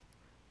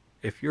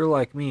if you're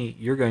like me,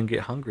 you're going to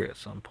get hungry at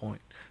some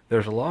point.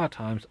 There's a lot of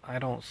times I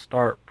don't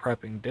start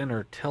prepping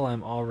dinner till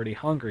I'm already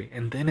hungry,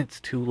 and then it's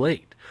too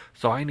late.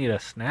 So I need a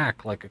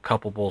snack like a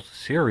couple bowls of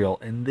cereal,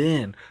 and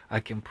then I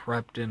can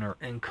prep dinner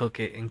and cook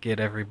it and get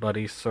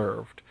everybody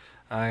served.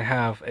 I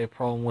have a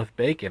problem with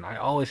bacon. I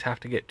always have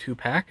to get two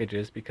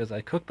packages because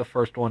I cook the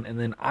first one and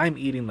then I'm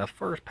eating the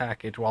first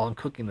package while I'm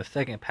cooking the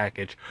second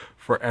package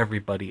for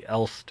everybody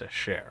else to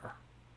share.